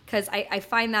that? Because I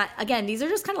find that, again, these are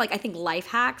just kind of I think life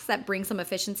hacks that bring some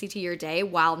efficiency to your day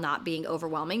while not being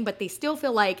overwhelming, but they still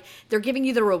feel like they're giving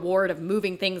you the reward of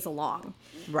moving things along.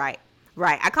 Right.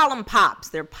 Right. I call them pops.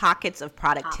 They're pockets of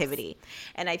productivity.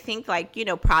 And I think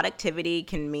productivity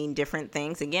can mean different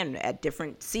things, again, at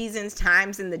different seasons,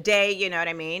 times in the day, you know what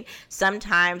I mean?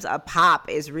 Sometimes a pop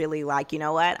is really I'm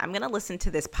going to listen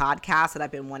to this podcast that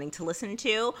I've been wanting to listen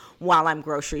to while I'm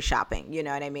grocery shopping, you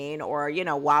know what I mean? Or,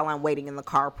 while I'm waiting in the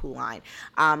carpool line.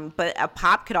 But a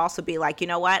pop could also be I've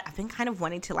been kind of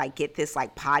wanting to get this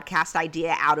podcast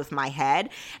idea out of my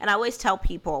head. And I always tell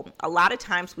people, a lot of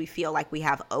times we feel like we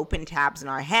have open tabs in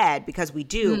our head, because we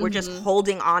do. We're just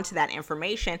holding on to that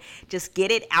information. Just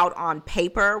get it out on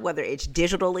paper, whether it's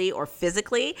digitally or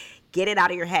physically. Get it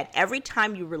out of your head. Every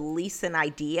time you release an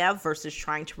idea versus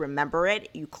trying to remember it,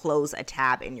 you close a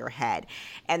tab in your head.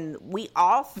 And we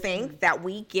all think that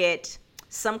we get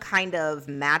some kind of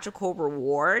magical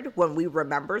reward when we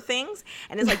remember things.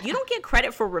 And it's you don't get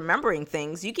credit for remembering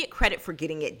things. You get credit for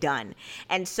getting it done.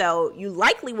 And so you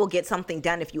likely will get something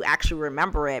done if you actually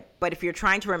remember it. But if you're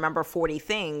trying to remember 40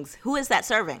 things, who is that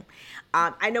serving?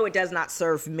 I know it does not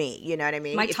serve me. You know what I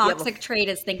mean? My toxic trait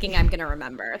is thinking I'm going to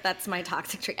remember. That's my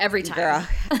toxic trait every time. Girl,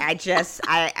 I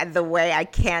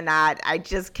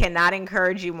just cannot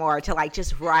encourage you more to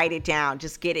just write it down.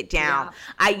 Just get it down. Yeah.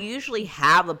 I usually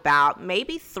have about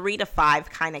maybe 3 to 5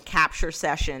 kind of capture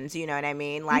sessions. You know what I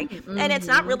mean? And it's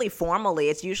not really formally.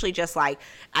 It's usually just I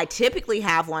typically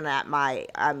have one at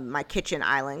my kitchen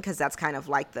island, because that's kind of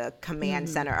the command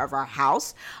center of our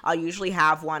house. I'll usually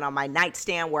have one on my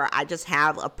nightstand where I just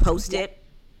have a Post-it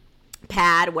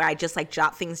pad where I just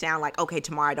jot things down, okay,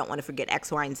 tomorrow I don't want to forget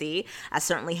X, Y, and Z. I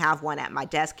certainly have one at my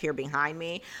desk here behind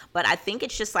me. But I think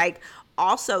it's just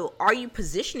also, are you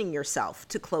positioning yourself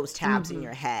to close tabs in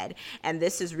your head? And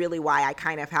this is really why I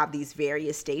kind of have these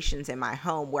various stations in my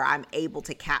home where I'm able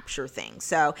to capture things.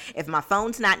 So if my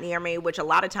phone's not near me, which a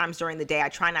lot of times during the day, I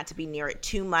try not to be near it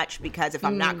too much, because if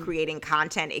I'm not creating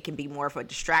content, it can be more of a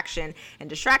distraction, and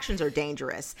distractions are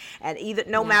dangerous. And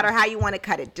no matter how you want to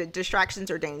cut it,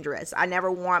 distractions are dangerous. I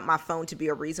never want my phone to be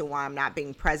a reason why I'm not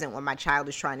being present when my child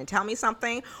is trying to tell me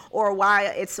something, or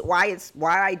why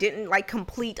I didn't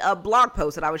complete a blog blog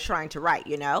post that I was trying to write,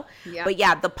 Yeah. But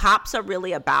yeah, the pops are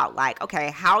really about like,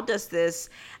 okay, how does this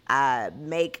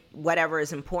make whatever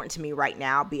is important to me right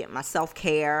now, be it my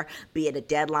self-care, be it a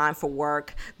deadline for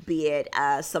work, be it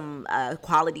some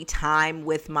quality time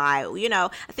with my,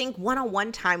 I think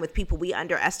one-on-one time with people, we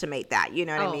underestimate that, you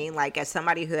know what I mean? Like as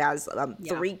somebody who has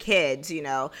 3 kids,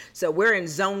 so we're in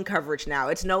zone coverage now.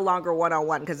 It's no longer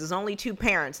one-on-one because there's only 2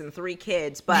 parents and 3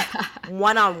 kids, but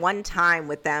one-on-one time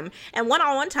with them. And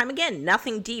one-on-one time, again,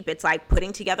 nothing deep. It's like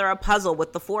putting together a puzzle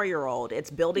with the 4-year-old.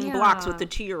 It's building blocks with the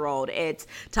 2-year-old. It's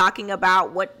talking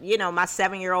about what, my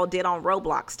 7-year-old did on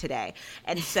Roblox today.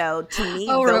 And so to me,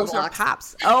 those are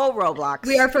pops. Oh, Roblox.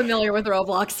 We are familiar with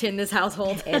Roblox in this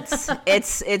household.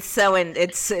 It's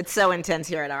so intense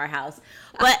here at our house.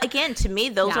 But again, to me,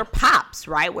 those are pops,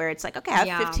 right? Where it's like, okay, I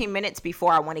have 15 minutes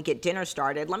before I want to get dinner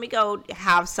started. Let me go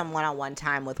have some one-on-one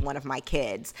time with one of my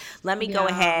kids. Let me go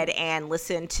ahead and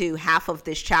listen to half of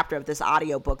this chapter of this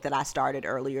audiobook that I started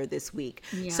earlier this week.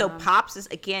 Yeah. So pops is,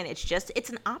 again, it's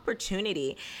an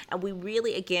opportunity. And we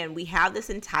really, again, we have this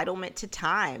entitlement to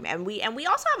time. And we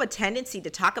also have a tendency to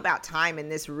talk about time in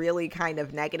this really kind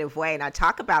of negative way. And I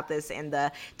talk about this in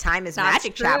the Time is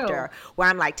Magic chapter, where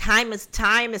I'm like, time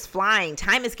is flying.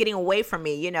 Time is getting away from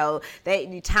me.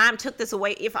 Time took this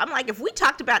away. If we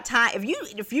talked about time,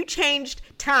 if you changed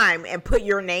time and put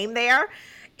your name there,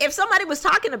 if somebody was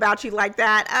talking about you like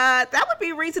that, that would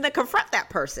be a reason to confront that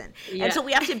person. Yeah. And so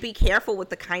we have to be careful with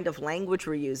the kind of language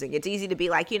we're using. It's easy to be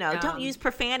like, don't use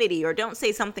profanity or don't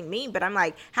say something mean. But I'm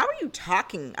like, how are you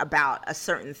talking about a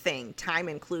certain thing, time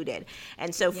included?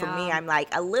 And so for me, I'm like,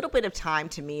 a little bit of time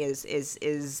to me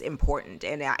is important.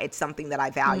 And it's something that I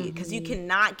value because you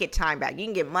cannot get time back. You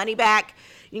can get money back.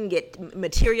 You can get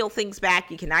material things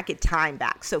back. You cannot get time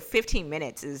back. So 15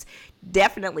 minutes is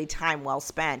definitely time well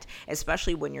spent,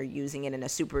 especially when you're using it in a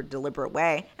super deliberate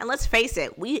way. And let's face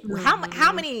it,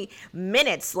 how many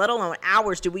minutes, let alone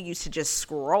hours, do we use to just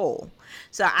scroll?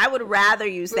 So I would rather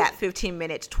use that 15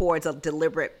 minutes towards a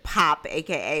deliberate pop,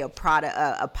 aka a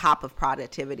pop of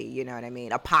productivity. You know what I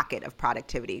mean? A pocket of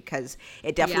productivity, because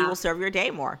it definitely will serve your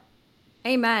day more.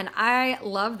 Amen. I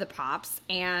love the pops,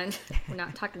 and we're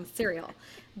not talking cereal,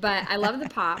 but I love the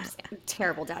pops.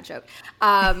 Terrible dad joke.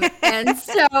 And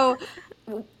so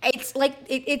it's like,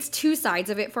 it's 2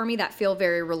 sides of it for me that feel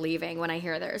very relieving when I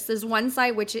hear this. There's one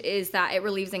side, which is that it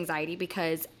relieves anxiety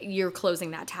because you're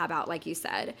closing that tab out, like you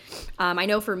said. I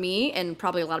know for me, and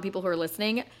probably a lot of people who are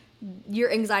listening,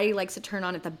 your anxiety likes to turn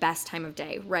on at the best time of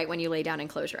day, right when you lay down and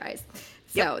close your eyes.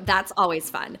 So that's always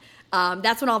fun.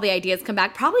 That's when all the ideas come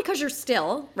back, probably because you're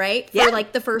still, right? For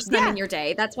like the first time in your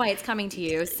day. That's why it's coming to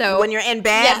you. So when you're in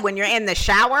bed, when you're in the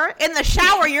shower,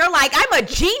 you're like, I'm a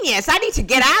genius. I need to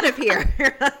get out of here.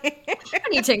 I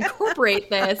need to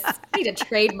incorporate this. I need to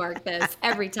trademark this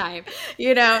every time,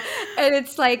 and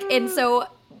it's like, and so,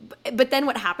 but then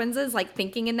what happens is like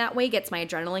thinking in that way gets my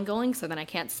adrenaline going. So then I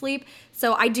can't sleep.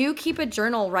 So I do keep a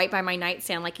journal right by my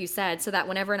nightstand, like you said, so that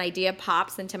whenever an idea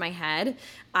pops into my head,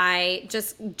 I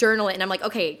just journal it and I'm like,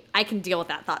 okay, I can deal with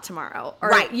that thought tomorrow.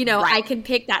 Or, I can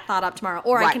pick that thought up tomorrow,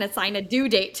 or I can assign a due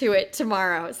date to it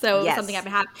tomorrow. So something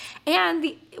happen.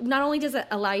 And not only does it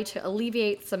allow you to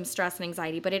alleviate some stress and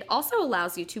anxiety, but it also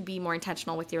allows you to be more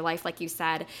intentional with your life, like you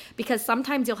said, because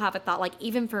sometimes you'll have a thought, like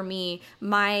even for me,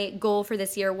 my goal for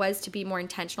this year was to be more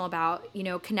intentional about,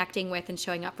 connecting with and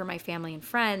showing up for my family and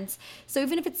friends. So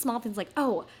even if it's small things like,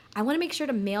 oh, I want to make sure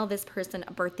to mail this person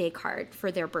a birthday card for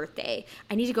their birthday.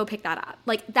 I need to go pick that up.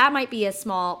 Like that might be a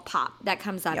small pop that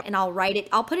comes up and I'll write it.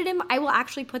 I'll put it in. I will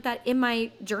actually put that in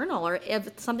my journal, or if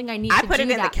it's something I need to do. I put it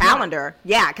in the calendar.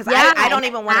 Yeah. Because I don't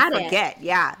even want to forget.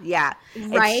 Yeah.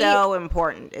 Right? It's so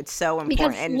important. It's so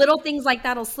important. Because little things like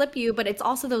that will slip you, but it's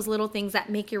also those little things that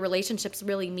make your relationships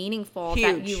really meaningful,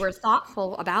 that you were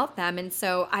thoughtful about them. And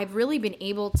so I've really been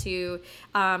able to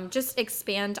just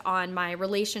expand on my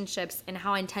relationships and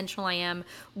how intentional I am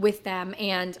with them.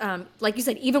 And like you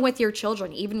said, even with your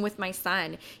children, even with my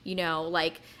son,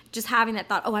 like just having that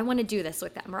thought, oh, I want to do this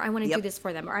with them, or I want to do this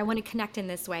for them, or I want to connect in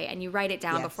this way. And you write it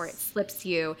down before it slips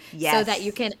you so that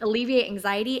you can alleviate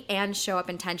anxiety and show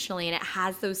up intentionally. And it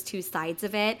has those 2 sides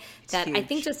of it that I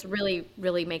think just really,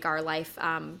 really make our life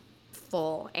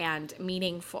full and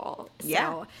meaningful.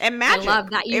 So and magic. I love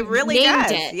that you it really named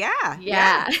does. it.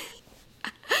 Yeah.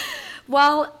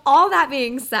 Well, all that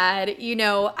being said,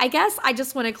 I guess I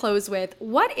just want to close with,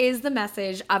 what is the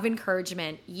message of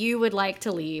encouragement you would like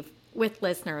to leave with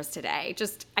listeners today?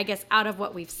 Just, I guess, out of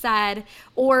what we've said,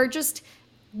 or just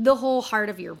the whole heart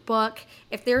of your book.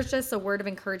 If there's just a word of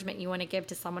encouragement you want to give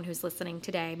to someone who's listening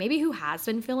today, maybe who has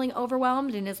been feeling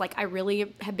overwhelmed and is like, I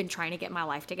really have been trying to get my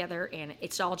life together and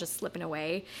it's all just slipping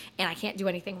away and I can't do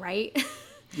anything right.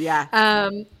 Yeah.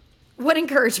 What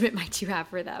encouragement might you have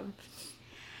for them?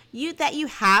 That you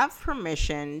have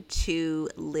permission to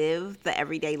live the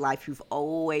everyday life you've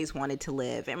always wanted to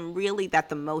live, and really that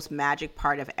the most magic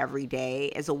part of every day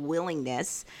is a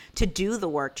willingness to do the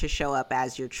work to show up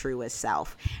as your truest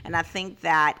self. And I think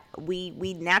that we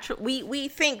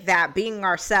think that being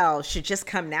ourselves should just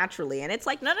come naturally, and it's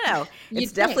like no,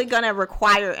 it's definitely going to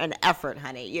require an effort,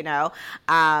 honey.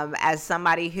 As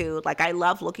somebody who, like, I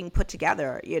love looking put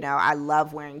together. I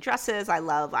love wearing dresses. I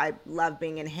love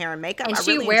being in hair and makeup. And I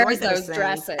she really wears those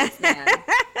dresses, man.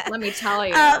 Let me tell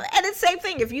you. And it's the same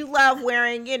thing. If you love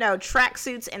wearing,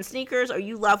 tracksuits and sneakers, or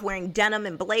you love wearing denim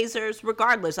and blazers,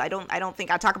 regardless, I don't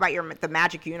think I talk about the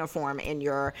magic uniform in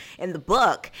the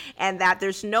book, and that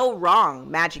there's no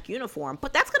wrong magic uniform,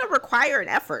 but that's going to require an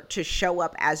effort to show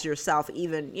up as yourself,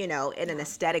 even in an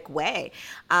aesthetic way,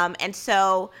 and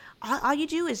so. All you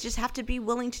do is just have to be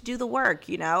willing to do the work.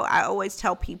 I always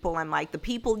tell people, I'm like, the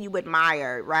people you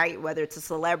admire, right? Whether it's a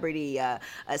celebrity, a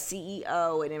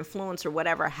CEO, an influencer,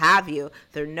 whatever have you,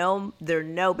 they're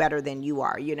no better than you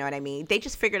are. You know what I mean? They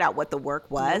just figured out what the work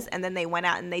was, and then they went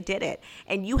out and they did it.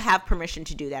 And you have permission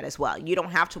to do that as well. You don't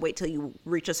have to wait till you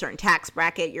reach a certain tax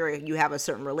bracket. You have a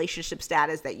certain relationship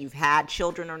status, that you've had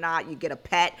children or not, you get a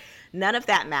pet. None of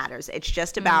that matters. It's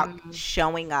just about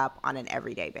showing up on an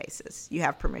everyday basis. You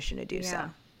have permission to do so.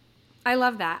 I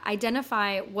love that.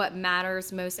 Identify what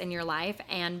matters most in your life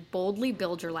and boldly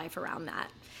build your life around that.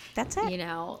 That's it.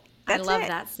 I love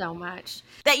that so much.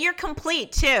 That you're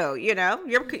complete too,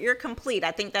 you're complete.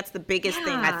 I think that's the biggest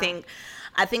thing.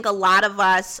 I think a lot of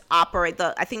us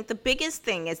I think the biggest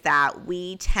thing is that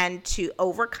we tend to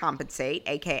overcompensate,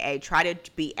 aka try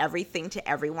to be everything to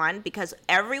everyone, because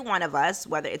every one of us,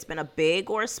 whether it's been a big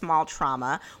or a small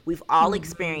trauma, we've all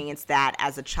experienced that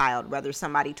as a child, whether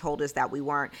somebody told us that we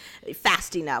weren't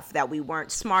fast enough, that we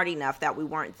weren't smart enough, that we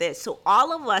weren't this. So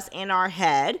all of us in our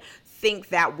head think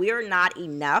that we're not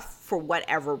enough for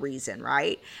whatever reason,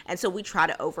 right? And so we try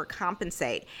to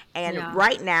overcompensate. And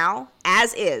right now,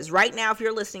 if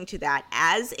you're listening to that,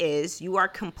 as is, you are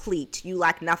complete. You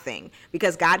lack nothing,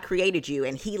 because God created you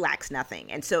and he lacks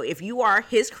nothing. And so if you are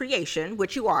his creation,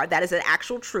 which you are, that is an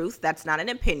actual truth, that's not an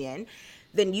opinion,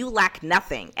 then you lack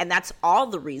nothing. And that's all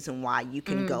the reason why you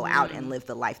can go out and live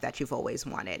the life that you've always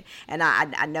wanted. And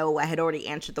I know I had already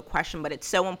answered the question, but it's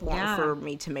so important for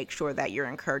me to make sure that you're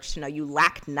encouraged to know you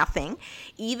lack nothing.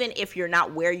 Even if you're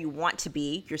not where you want to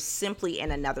be, you're simply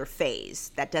in another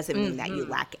phase. That doesn't mean that you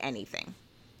lack anything.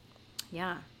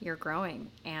 Yeah, you're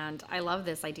growing. And I love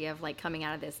this idea of like coming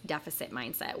out of this deficit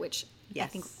mindset, which I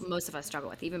think most of us struggle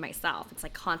with, even myself. It's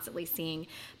like constantly seeing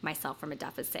myself from a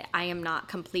deficit. I am not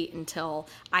complete until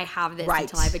I have this,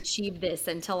 until I've achieved this,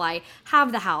 until I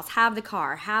have the house, have the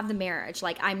car, have the marriage.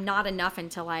 Like, I'm not enough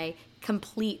until I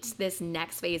complete this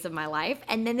next phase of my life.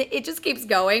 And then it just keeps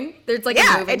going. There's like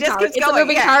a moving target. It's a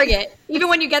moving target. Even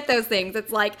when you get those things,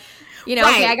 it's like,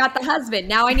 okay, I got the husband.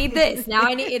 Now I need this.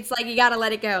 It's like, you got to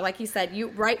let it go. Like you said, you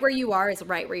right where you are is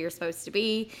right where you're supposed to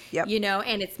be,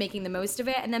 and it's making the most of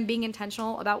it and then being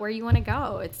intentional about where you want to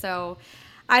go. It's so,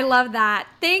 I love that.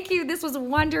 Thank you. This was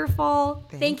wonderful.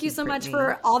 Thank you so much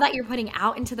for all that you're putting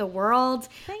out into the world.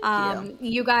 Thank you.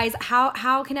 You guys,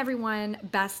 how can everyone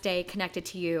best stay connected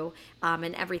to you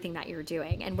and everything that you're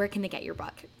doing, and where can they get your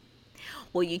book?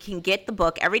 Well, you can get the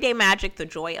book, Everyday Magic, The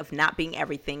Joy of Not Being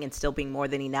Everything and Still Being More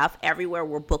Than Enough, everywhere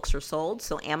where books are sold.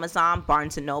 So Amazon,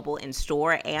 Barnes & Noble in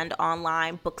store and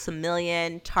online, Books A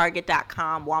Million,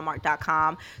 Target.com,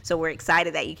 Walmart.com. So we're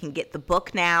excited that you can get the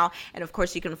book now. And of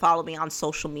course, you can follow me on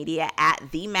social media at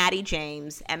The Mattie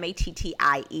James,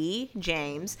 Mattie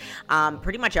James,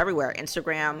 pretty much everywhere,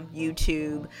 Instagram,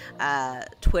 YouTube,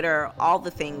 Twitter, all the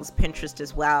things, Pinterest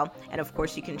as well. And of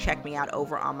course, you can check me out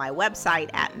over on my website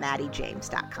at MattieJames.com.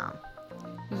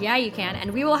 Yeah, you can. And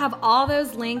we will have all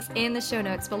those links in the show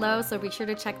notes below, so be sure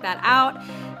to check that out.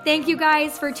 Thank you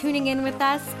guys for tuning in with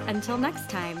us. Until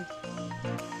next time.